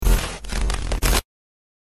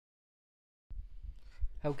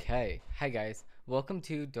Okay, hi guys. Welcome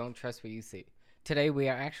to Don't Trust What You See. Today we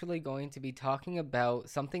are actually going to be talking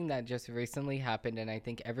about something that just recently happened, and I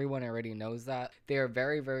think everyone already knows that. They are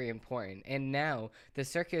very, very important. And now the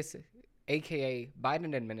circus, aka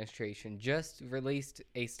Biden administration, just released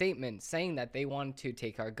a statement saying that they want to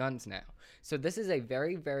take our guns now. So this is a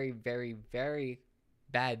very, very, very, very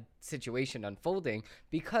bad situation unfolding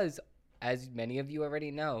because, as many of you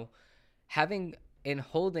already know, having and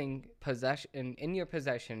holding possession in your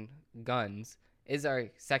possession guns is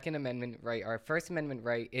our Second Amendment right. Our First Amendment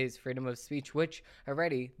right is freedom of speech, which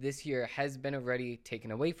already this year has been already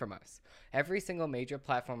taken away from us. Every single major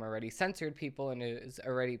platform already censored people and is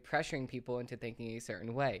already pressuring people into thinking a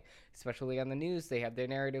certain way. Especially on the news, they have their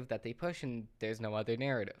narrative that they push, and there's no other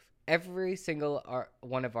narrative. Every single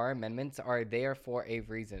one of our amendments are there for a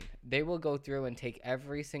reason. They will go through and take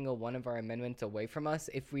every single one of our amendments away from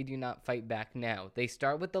us if we do not fight back now. They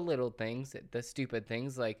start with the little things, the stupid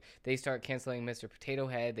things, like they start canceling Mr. Potato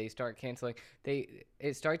Head, they start canceling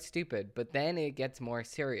it starts stupid, but then it gets more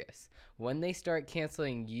serious. When they start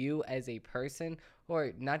canceling you as a person,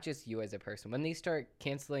 or not just you as a person, when they start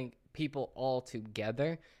canceling people all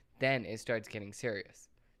together, then it starts getting serious.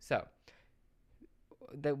 So,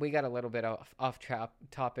 that we got a little bit off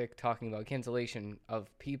topic talking about cancellation of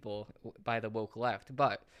people by the woke left,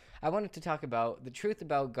 but I wanted to talk about the truth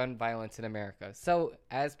about gun violence in America. So,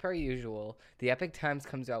 as per usual, the Epic Times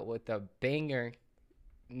comes out with a banger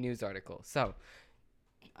news article. So,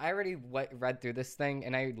 I already read through this thing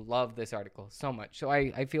and I love this article so much. So,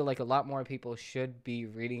 I feel like a lot more people should be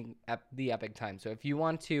reading the Epic Times. So, if you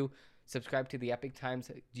want to subscribe to the Epic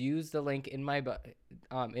Times, use the link in my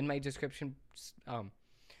description.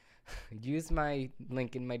 Use my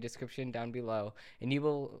link in my description down below, and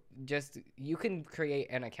you can create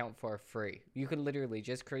an account for free. You can literally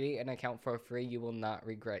just create an account for free. You will not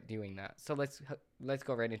regret doing that. So let's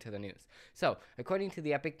go right into the news. So according to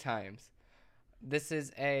the Epic Times, this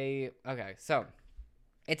is so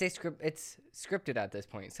it's scripted at this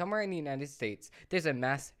point. Somewhere in the United States, there's a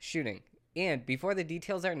mass shooting, and before the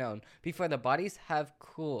details are known, before the bodies have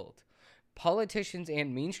cooled, politicians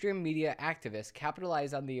and mainstream media activists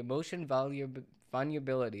capitalize on the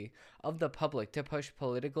vulnerability of the public to push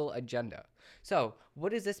political agenda. So,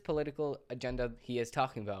 what is this political agenda he is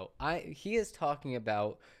talking about? He is talking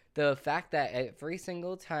about the fact that every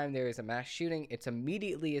single time there is a mass shooting, it's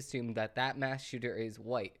immediately assumed that that mass shooter is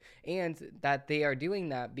white, and that they are doing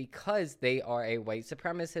that because they are a white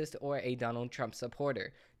supremacist or a Donald Trump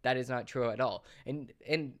supporter. That is not true at all. And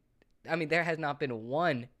I mean, there has not been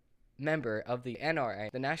one member of the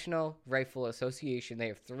NRA, the National Rifle Association. They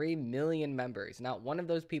have 3 million members. Not one of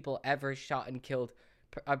those people ever shot and killed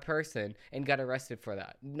a person and got arrested for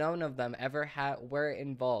that. None of them ever were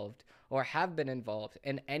involved or have been involved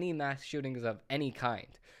in any mass shootings of any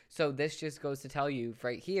kind. So this just goes to tell you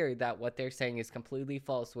right here that what they're saying is completely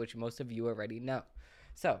false, which most of you already know.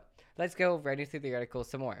 So let's go right into the article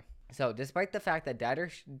some more. So despite the fact that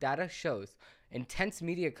data shows intense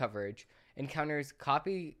media coverage encounters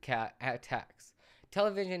copycat attacks,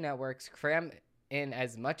 television networks cram in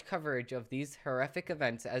as much coverage of these horrific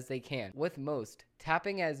events as they can, with most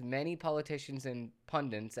tapping as many politicians and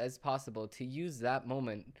pundits as possible to use that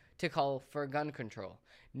moment to call for gun control.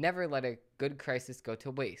 Never let a good crisis go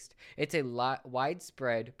to waste. It's a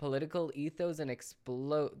widespread political ethos and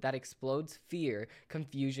that explodes fear,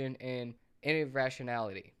 confusion, and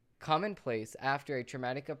irrationality. Commonplace after a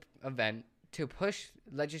traumatic event to push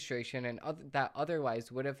legislation that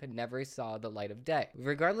otherwise would have never saw the light of day.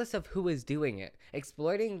 Regardless of who is doing it,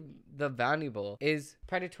 exploiting the vulnerable is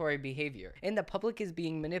predatory behavior, and the public is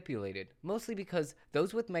being manipulated, mostly because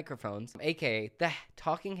those with microphones, aka the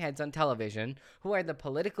talking heads on television, who are the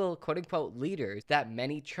political quote-unquote leaders that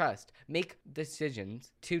many trust, make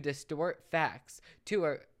decisions to distort facts,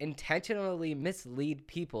 to intentionally mislead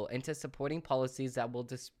people into supporting policies that will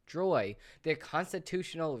destroy their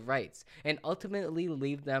constitutional rights and ultimately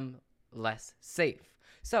leave them less safe.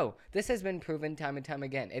 So, this has been proven time and time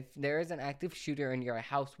again. If there is an active shooter in your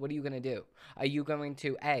house, what are you going to do? Are you going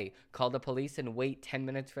to A, call the police and wait 10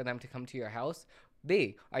 minutes for them to come to your house?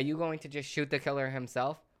 B, are you going to just shoot the killer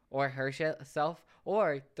himself or herself?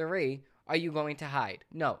 Or 3, are you going to hide?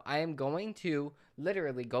 No, I am going to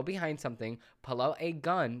literally go behind something, pull out a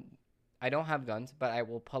gun. I don't have guns, but I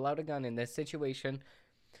will pull out a gun in this situation,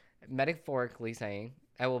 metaphorically saying.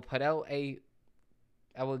 I will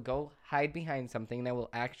go hide behind something that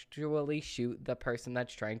will actually shoot the person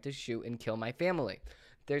that's trying to shoot and kill my family.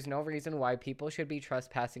 There's no reason why people should be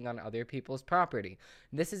trespassing on other people's property.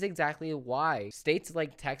 This is exactly why states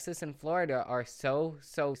like Texas and Florida are so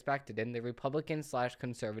respected in the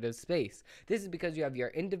Republican/conservative space. This is because you have your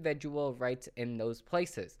individual rights in those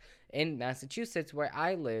places. In Massachusetts, where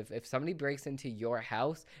I live, if somebody breaks into your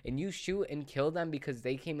house and you shoot and kill them because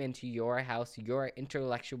they came into your house, your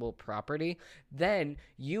intellectual property, then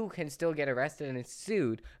you can still get arrested and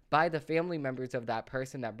sued by the family members of that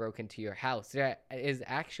person that broke into your house. There is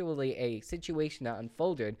actually a situation that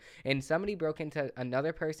unfolded, and somebody broke into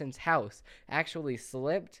another person's house, actually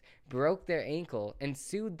slipped, broke their ankle, and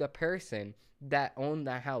sued the person that owned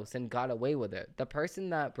the house and got away with it. The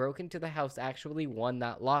person that broke into the house actually won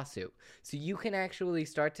that lawsuit. So you can actually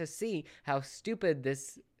start to see how stupid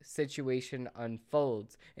this situation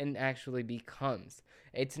unfolds and actually becomes.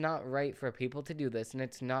 It's not right for people to do this, and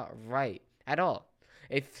it's not right at all.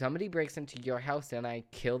 If somebody breaks into your house and I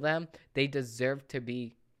kill them, they deserve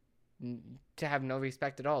to have no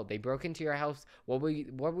respect at all. They broke into your house. What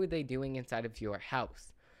were they doing inside of your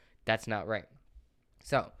house? That's not right.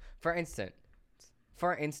 So, for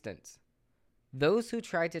instance, those who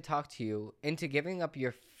try to talk to you into giving up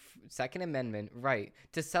your Second Amendment right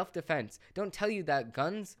to self-defense don't tell you that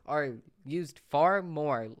guns are used far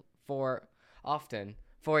more often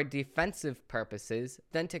for defensive purposes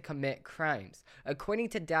than to commit crimes. According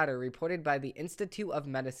to data reported by the Institute of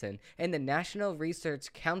Medicine and the National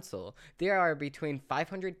Research Council, there are between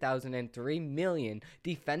 500,000 and 3 million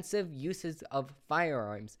defensive uses of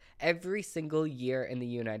firearms every single year in the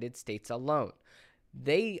United States alone.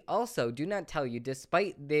 They also do not tell you,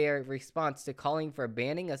 despite their response to calling for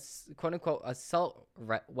banning quote-unquote assault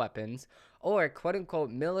weapons or quote-unquote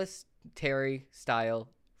military-style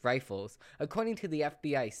rifles. According to the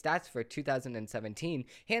FBI stats for 2017,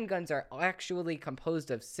 handguns are actually composed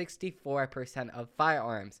of 64% of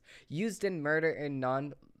firearms used in murder and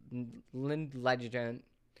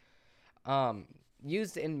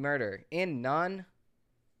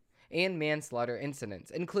and manslaughter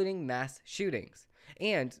incidents, including mass shootings.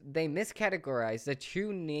 And they miscategorize the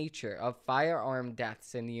true nature of firearm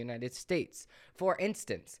deaths in the United States. For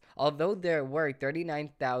instance, although there were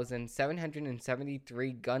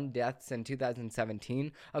 39,773 gun deaths in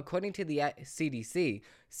 2017, according to the CDC,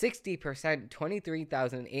 60%,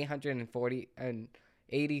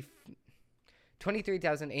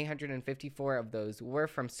 23,854 of those were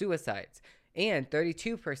from suicides, and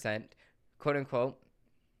 32%, quote unquote,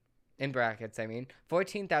 in brackets,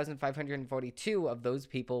 14,542 of those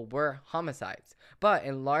people were homicides. But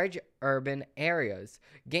in large urban areas,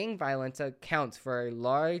 gang violence accounts for a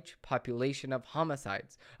large population of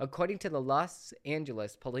homicides. According to the Los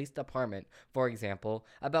Angeles Police Department, for example,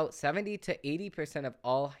 about 70 to 80% of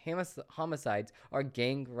all homicides are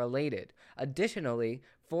gang-related. Additionally,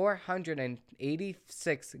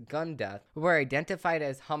 486 gun deaths were identified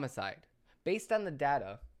as homicide. Based on the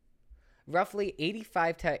data, roughly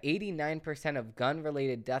 85 to 89% of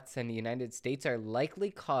gun-related deaths in the United States are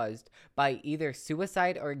likely caused by either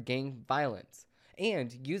suicide or gang violence.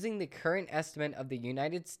 And using the current estimate of the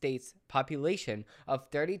United States population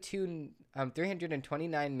of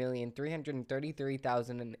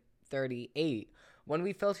 329,333,038, when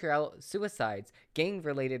we filter out suicides,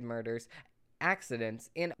 gang-related murders,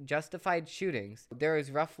 accidents, and justified shootings, there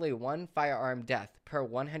is roughly one firearm death per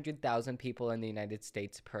 100,000 people in the United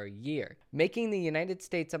States per year, making the United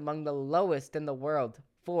States among the lowest in the world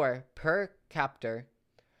for per capita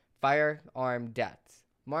firearm deaths.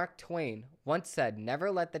 Mark Twain once said,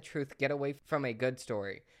 "Never let the truth get away from a good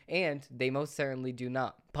story," and they most certainly do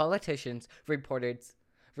not. Politicians, reporters,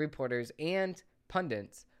 and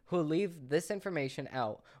pundits who leave this information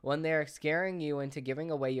out when they're scaring you into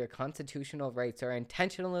giving away your constitutional rights are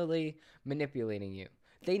intentionally manipulating you.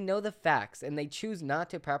 They know the facts, and they choose not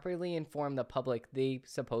to properly inform the public they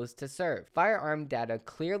supposed to serve. Firearm data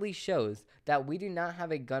clearly shows that we do not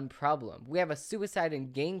have a gun problem. We have a suicide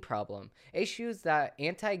and gang problem, issues that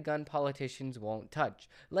anti-gun politicians won't touch,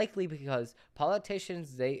 likely because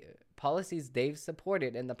policies they've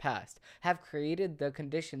supported in the past have created the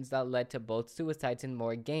conditions that led to both suicides and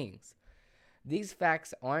more gangs. These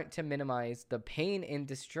facts aren't to minimize the pain and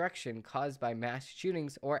destruction caused by mass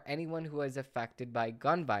shootings or anyone who is affected by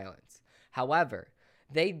gun violence. However,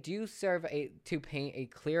 they do serve to paint a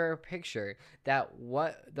clearer picture that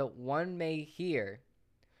what the one may hear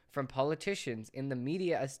from politicians in the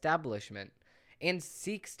media establishment, and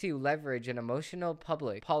seeks to leverage an emotional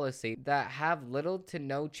public policy that have little to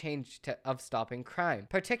no change of stopping crime,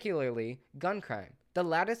 particularly gun crime. The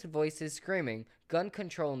loudest voices screaming, gun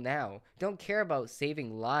control now, don't care about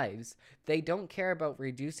saving lives. They don't care about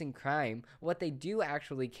reducing crime. What they do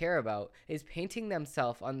actually care about is painting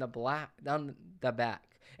themselves on the back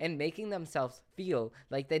and making themselves feel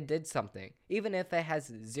like they did something, even if it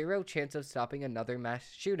has zero chance of stopping another mass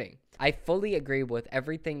shooting. I fully agree with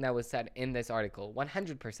everything that was said in this article,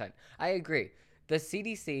 100%. I agree. The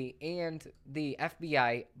CDC and the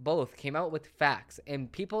FBI both came out with facts,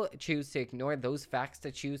 and people choose to ignore those facts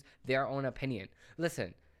to choose their own opinion.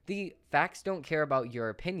 Listen, the facts don't care about your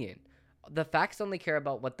opinion. The facts only care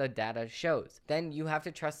about what the data shows. Then you have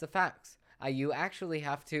to trust the facts. You actually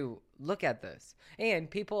have to look at this. And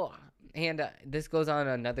this goes on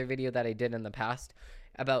another video that I did in the past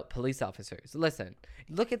about police officers. Listen,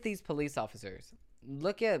 look at these police officers.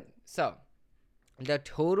 The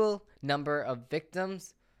total number of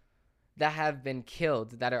victims that have been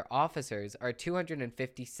killed that are officers are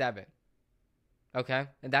 257. Okay?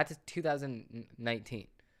 And that's 2019.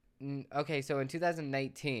 Okay, so in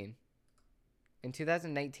 2019,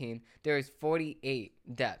 there was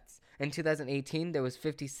 48 deaths. In 2018, there was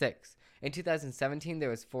 56. In 2017, there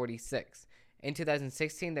was 46. In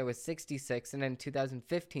 2016, there was 66. And in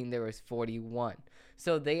 2015, there was 41.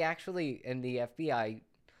 So they actually, in the FBI,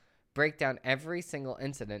 break down every single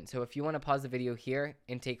incident. So if you want to pause the video here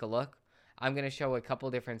and take a look, I'm going to show a couple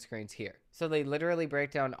different screens here. So they literally break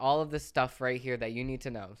down all of the stuff right here that you need to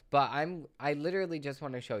know. But I literally just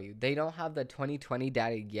want to show you. They don't have the 2020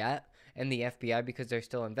 data yet in the FBI because they're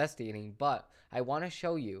still investigating. But I want to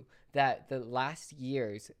show you that the last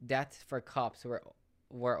year's deaths for cops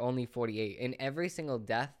were only 48. And every single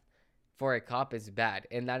death for a cop is bad.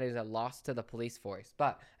 And that is a loss to the police force.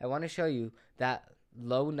 But I want to show you that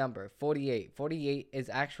low number, 48. 48 is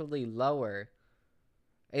actually lower,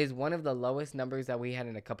 is one of the lowest numbers that we had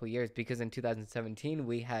in a couple years, because in 2017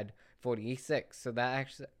 we had 46. So that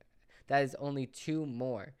is only 2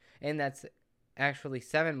 more, and that's actually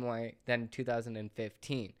 7 more than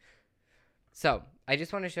 2015. So I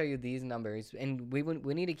just want to show you these numbers, and we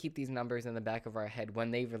need to keep these numbers in the back of our head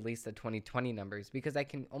when they release the 2020 numbers, because I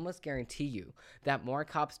can almost guarantee you that more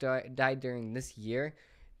cops died during this year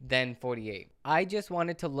than 48. I just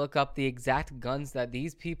wanted to look up the exact guns that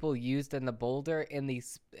these people used in the Boulder and the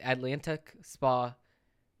Atlantic Spa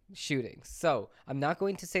shootings. So I'm not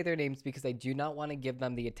going to say their names because I do not want to give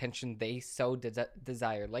them the attention they so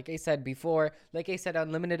desire. Like I said before, like I said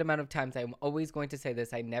unlimited amount of times, I'm always going to say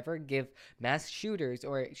this. I never give mass shooters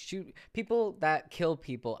or people that kill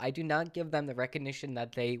people, I do not give them the recognition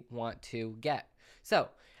that they want to get. So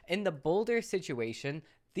in the Boulder situation,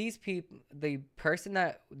 these people, the person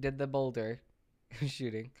that did the Boulder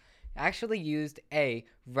shooting, actually used a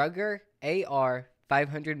Ruger AR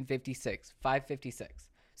 556.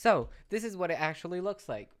 So this is what it actually looks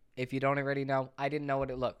like. If you don't already know, I didn't know what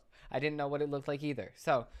it looked. I didn't know what it looked like either.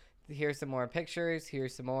 So here's some more pictures.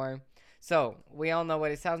 Here's some more. So we all know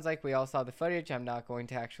what it sounds like. We all saw the footage. I'm not going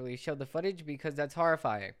to actually show the footage because that's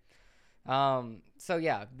horrifying. So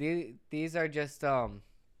yeah, these are just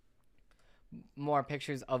more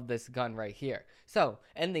pictures of this gun right here. So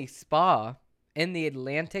in the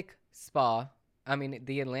Atlanta spa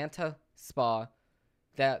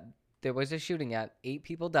that there was a shooting at, 8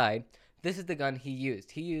 people died. This is the gun he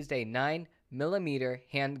used. He used a 9mm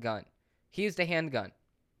handgun. He used a handgun.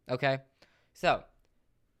 Okay? So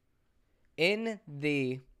in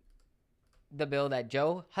the bill that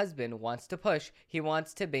Joe Husband wants to push, he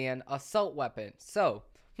wants to ban assault weapons. So,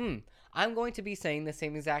 I'm going to be saying the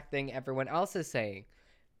same exact thing everyone else is saying.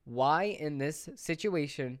 Why in this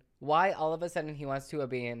situation, why all of a sudden he wants to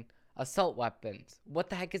ban assault weapons? What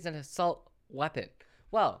the heck is an assault weapon?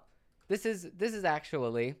 Well, this is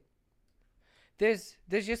actually, there's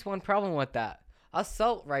just one problem with that.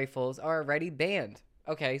 Assault rifles are already banned.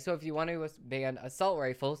 Okay, so if you want to ban assault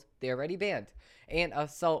rifles, they're already banned. And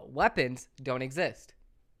assault weapons don't exist.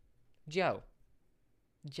 Joe,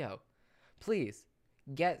 please,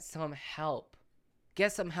 get some help.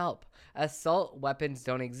 Assault weapons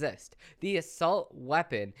don't exist. The assault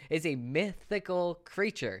weapon is a mythical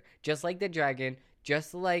creature, just like the dragon,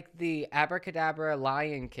 just like the Abracadabra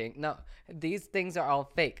Lion King. No, these things are all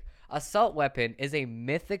fake. Assault weapon is a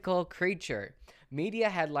mythical creature. Media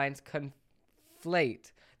headlines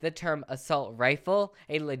conflate the term assault rifle,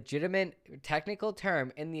 a legitimate technical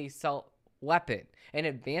term, in the assault weapon, an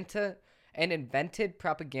invented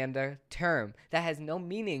propaganda term that has no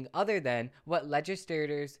meaning other than what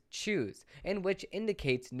legislators choose, and which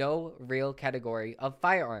indicates no real category of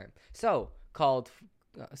firearm. So-called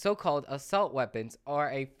assault weapons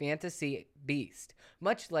are a fantasy beast,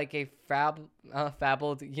 much like a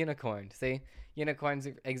fabled unicorn. See? unicorns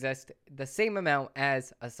exist the same amount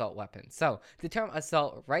as assault weapons. So the term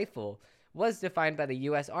assault rifle was defined by the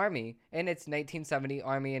U.S. Army in its 1970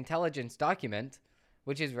 Army intelligence document,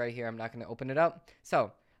 which is right here. I'm not going to open it up.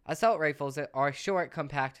 So assault rifles are short,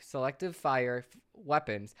 compact, selective fire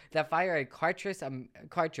weapons that fire a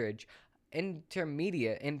cartridge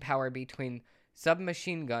intermediate in power between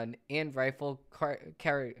submachine gun and rifle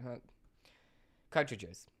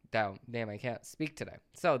cartridges. Damn, I can't speak today.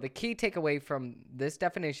 So the key takeaway from this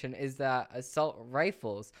definition is that assault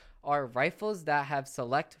rifles are rifles that have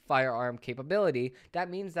select firearm capability. That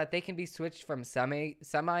means that they can be switched from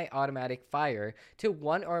semi-automatic fire to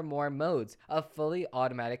one or more modes of fully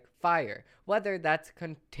automatic fire, whether that's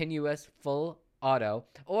continuous full auto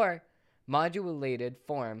or modulated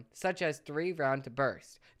form, such as 3-round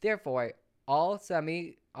burst. Therefore, all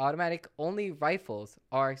semi-automatic only rifles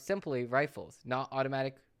are simply rifles, not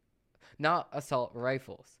assault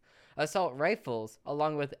rifles. Assault rifles,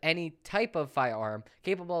 along with any type of firearm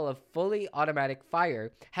capable of fully automatic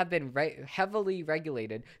fire, have been heavily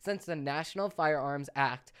regulated since the National Firearms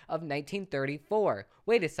Act of 1934.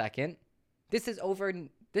 Wait a second. This is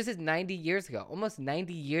 90 years ago, almost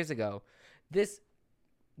 90 years ago. This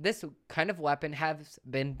kind of weapon has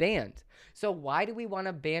been banned. So why do we want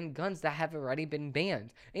to ban guns that have already been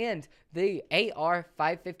banned? And the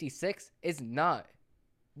AR-556 is not.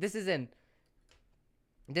 This is a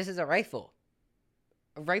rifle.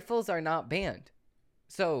 Rifles are not banned.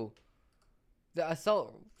 So the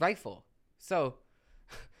assault rifle. So,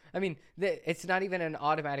 I mean, it's not even an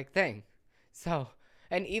automatic thing. So,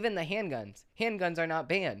 and even the handguns are not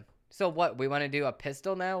banned. So what, we want to do a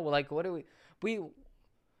pistol now? Like, what do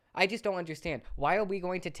I just don't understand. Why are we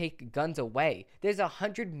going to take guns away? There's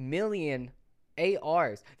 100 million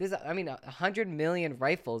ARs. There's 100 million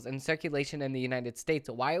rifles in circulation in the United States.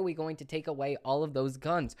 Why are we going to take away all of those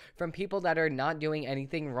guns from people that are not doing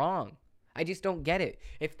anything wrong? I just don't get it.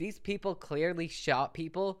 If these people clearly shot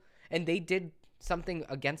people and they did something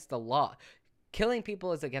against the law, killing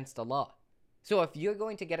people is against the law. So if you're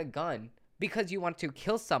going to get a gun because you want to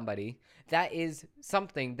kill somebody, that is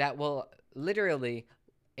something that will literally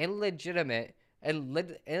illegitimately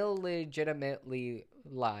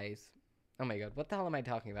lies. Oh my god, what the hell am I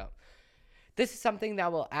talking about? This is something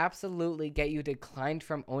that will absolutely get you declined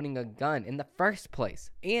from owning a gun in the first place.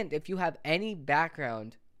 And if you have any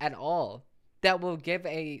background at all that will give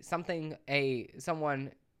someone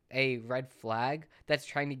a red flag that's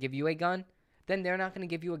trying to give you a gun, then they're not going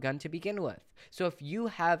to give you a gun to begin with. So if you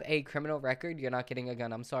have a criminal record, you're not getting a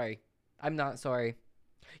gun. I'm sorry. I'm not sorry.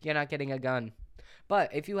 You're not getting a gun.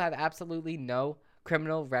 But if you have absolutely no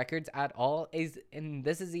criminal records at all, and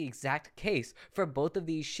this is the exact case for both of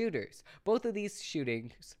these shooters. Both of these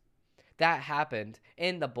shootings that happened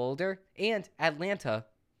in the Boulder and Atlanta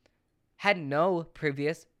had no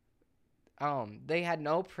previous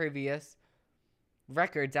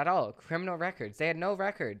records at all, criminal records. They had no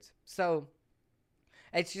records. So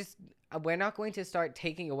it's just, we're not going to start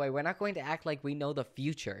taking away. We're not going to act like we know the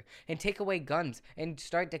future and take away guns and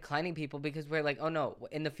start declining people because we're like, oh no,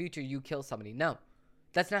 in the future you kill somebody. No,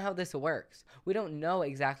 that's not how this works. We don't know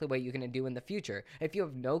exactly what you're going to do in the future. If you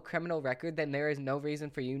have no criminal record, then there is no reason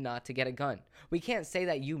for you not to get a gun. We can't say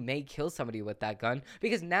that you may kill somebody with that gun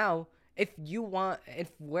because now if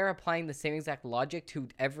we're applying the same exact logic to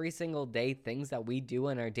every single day things that we do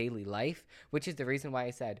in our daily life, which is the reason why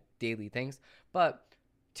I said daily things, but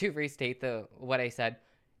to restate what I said,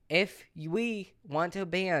 if we want to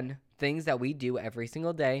ban things that we do every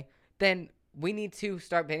single day, then we need to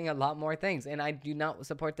start banning a lot more things. And I do not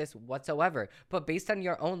support this whatsoever. But based on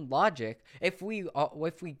your own logic, if we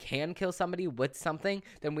can kill somebody with something,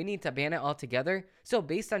 then we need to ban it altogether. So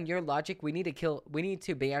based on your logic, we need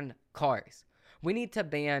to ban cars. We need to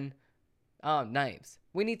ban knives.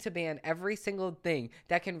 We need to ban every single thing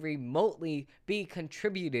that can remotely be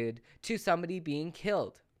contributed to somebody being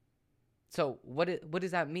killed. So what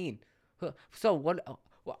does that mean? So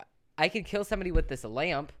I can kill somebody with this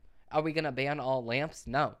lamp. Are we going to ban all lamps?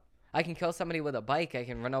 No. I can kill somebody with a bike. I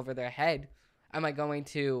can run over their head. Am I going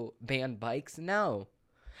to ban bikes? No.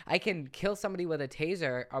 I can kill somebody with a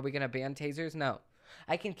taser. Are we going to ban tasers? No.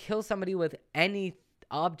 I can kill somebody with any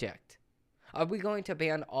object. Are we going to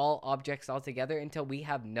ban all objects altogether until we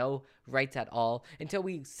have no rights at all? Until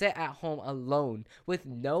we sit at home alone with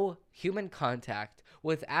no human contact,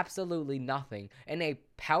 with absolutely nothing, in a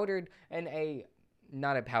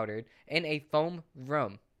foam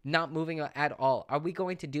room, not moving at all? Are we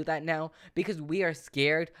going to do that now because we are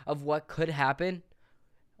scared of what could happen?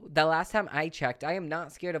 The last time I checked, I am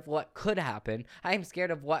not scared of what could happen. I am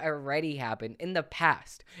scared of what already happened in the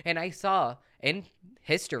past. And I saw in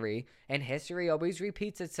history, and history always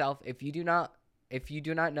repeats itself. If you do not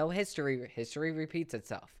know history, history repeats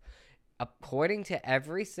itself. According to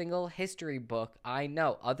every single history book I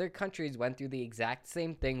know, other countries went through the exact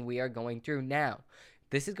same thing we are going through now.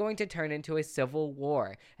 This is going to turn into a civil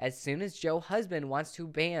war. As soon as Joe Husband wants to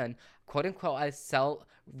ban quote unquote assault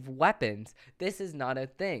weapons, this is not a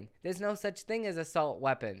thing. There's no such thing as assault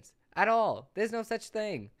weapons at all. There's no such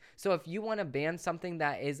thing. So if you want to ban something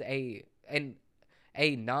that is a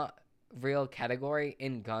not real category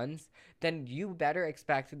in guns, then you better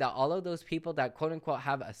expect that all of those people that quote unquote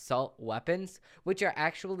have assault weapons, which are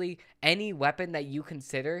actually any weapon that you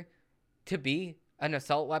consider to be an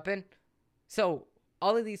assault weapon. So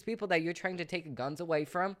all of these people that you're trying to take guns away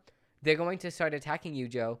from, they're going to start attacking you,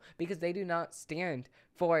 Joe, because they do not stand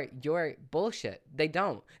for your bullshit. They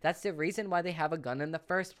don't. That's the reason why they have a gun in the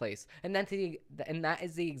first place. And that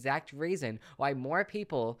is the exact reason why more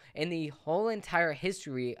people in the whole entire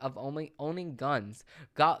history of only owning guns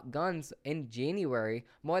got guns in January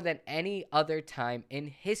more than any other time in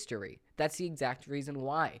history. That's the exact reason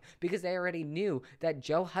why. Because they already knew that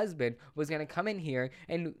Joe Husband was going to come in here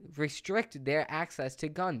and restrict their access to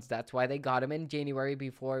guns. That's why they got him in January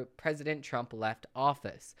before President Trump left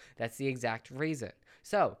office. That's the exact reason.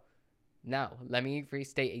 So, now, let me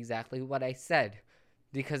restate exactly what I said.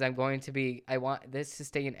 Because I want this to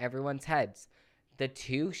stay in everyone's heads. The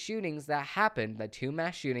two shootings that happened, the two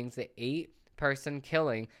mass shootings, the 8-person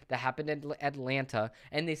killing that happened in Atlanta,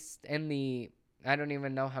 and the I don't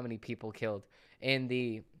even know how many people killed in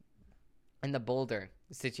the Boulder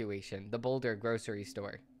situation, the Boulder grocery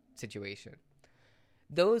store situation.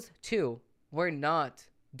 Those two were not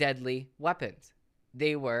deadly weapons.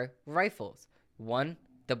 They were rifles. One,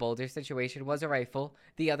 the Boulder situation, was a rifle.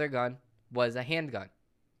 The other gun was a handgun,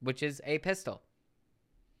 which is a pistol.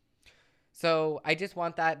 So I just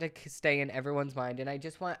want that to stay in everyone's mind, and I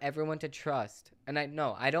just want everyone to trust. And I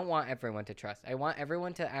don't want everyone to trust. I want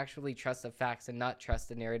everyone to actually trust the facts and not trust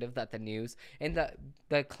the narrative that the news and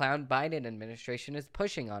the clown Biden administration is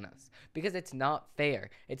pushing on us. Because it's not fair.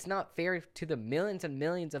 It's not fair to the millions and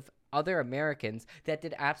millions of other Americans that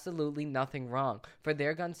did absolutely nothing wrong for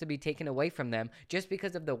their guns to be taken away from them just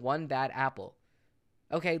because of the one bad apple.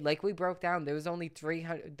 Okay, like we broke down, there was only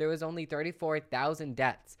 34,000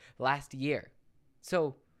 deaths last year.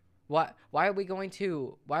 So, why are we going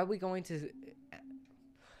to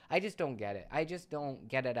I just don't get it. I just don't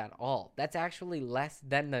get it at all. That's actually less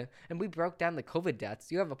than and we broke down the COVID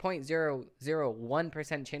deaths. You have a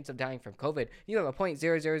 0.001% chance of dying from COVID. You have a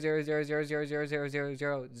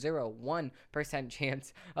 0.00000000001%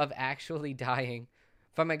 chance of actually dying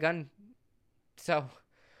from a gun. So,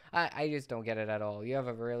 I just don't get it at all. You have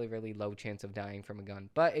a really, really low chance of dying from a gun.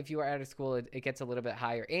 But if you are out of school, it gets a little bit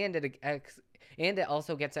higher. And it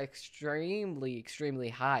also gets extremely, extremely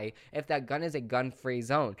high if that gun is a gun-free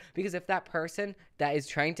zone. Because if that person that is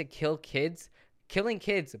trying to kill kids... Killing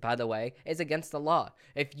kids, by the way, is against the law.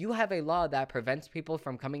 If you have a law that prevents people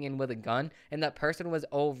from coming in with a gun, and that person was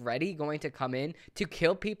already going to come in to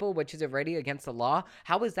kill people, which is already against the law,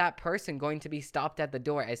 how is that person going to be stopped at the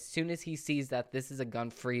door as soon as he sees that this is a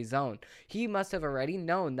gun-free zone? He must have already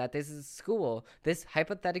known that this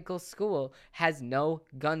hypothetical school, has no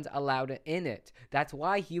guns allowed in it. That's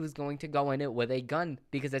why he was going to go in it with a gun,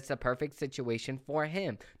 because it's the perfect situation for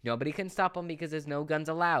him. Nobody can stop him because there's no guns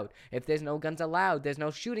allowed. If there's no guns allowed, there's no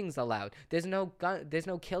shootings allowed. There's no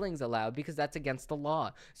killings allowed because that's against the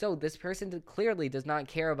law. So this person clearly does not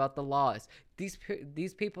care about the laws. These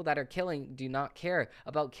people that are killing do not care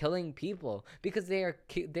about killing people because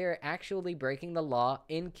they're actually breaking the law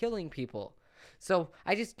in killing people. So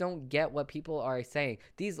I just don't get what people are saying.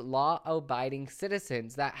 These law-abiding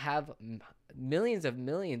citizens that have millions of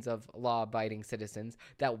law-abiding citizens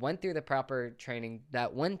that went through the proper training,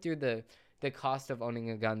 that went through the cost of owning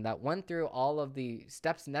a gun, that went through all of the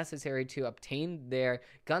steps necessary to obtain their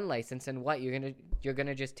gun license, and what, you're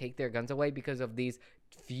gonna just take their guns away because of these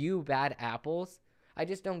few bad apples? I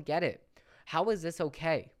just don't get it. How is this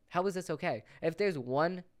okay? How is this okay? If there's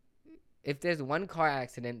one car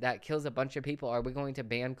accident that kills a bunch of people, are we going to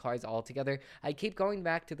ban cars altogether? I keep going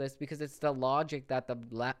back to this because it's the logic that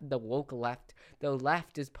the woke left, the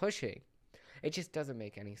left is pushing. It just doesn't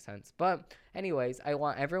make any sense. But anyways, I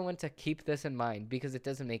want everyone to keep this in mind because it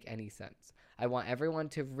doesn't make any sense. I want everyone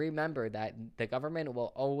to remember that the government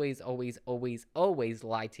will always, always, always, always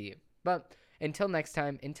lie to you. But until next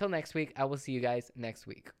week, I will see you guys next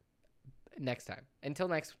week. Until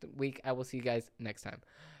next week, I will see you guys next time.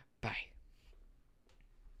 Bye.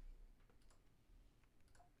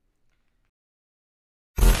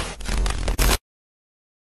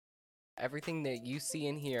 everything that you see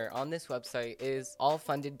in here on this website is all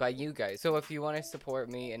funded by you guys. So if you want to support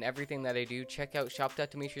me and everything that I do, check out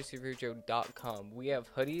shop.demetriusaraujo.com. We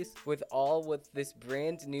have hoodies with this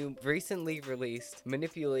brand new, recently released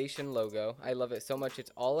manipulation logo. I love it so much.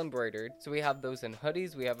 It's all embroidered. So we have those in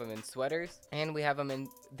hoodies, we have them in sweaters, and we have them in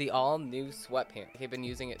the all new sweatpants. I've been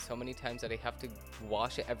using it so many times that I have to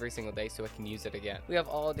wash it every single day so I can use it again. We have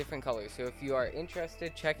all different colors. So if you are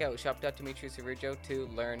interested, check out shop.demetriusaraujo to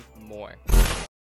learn more.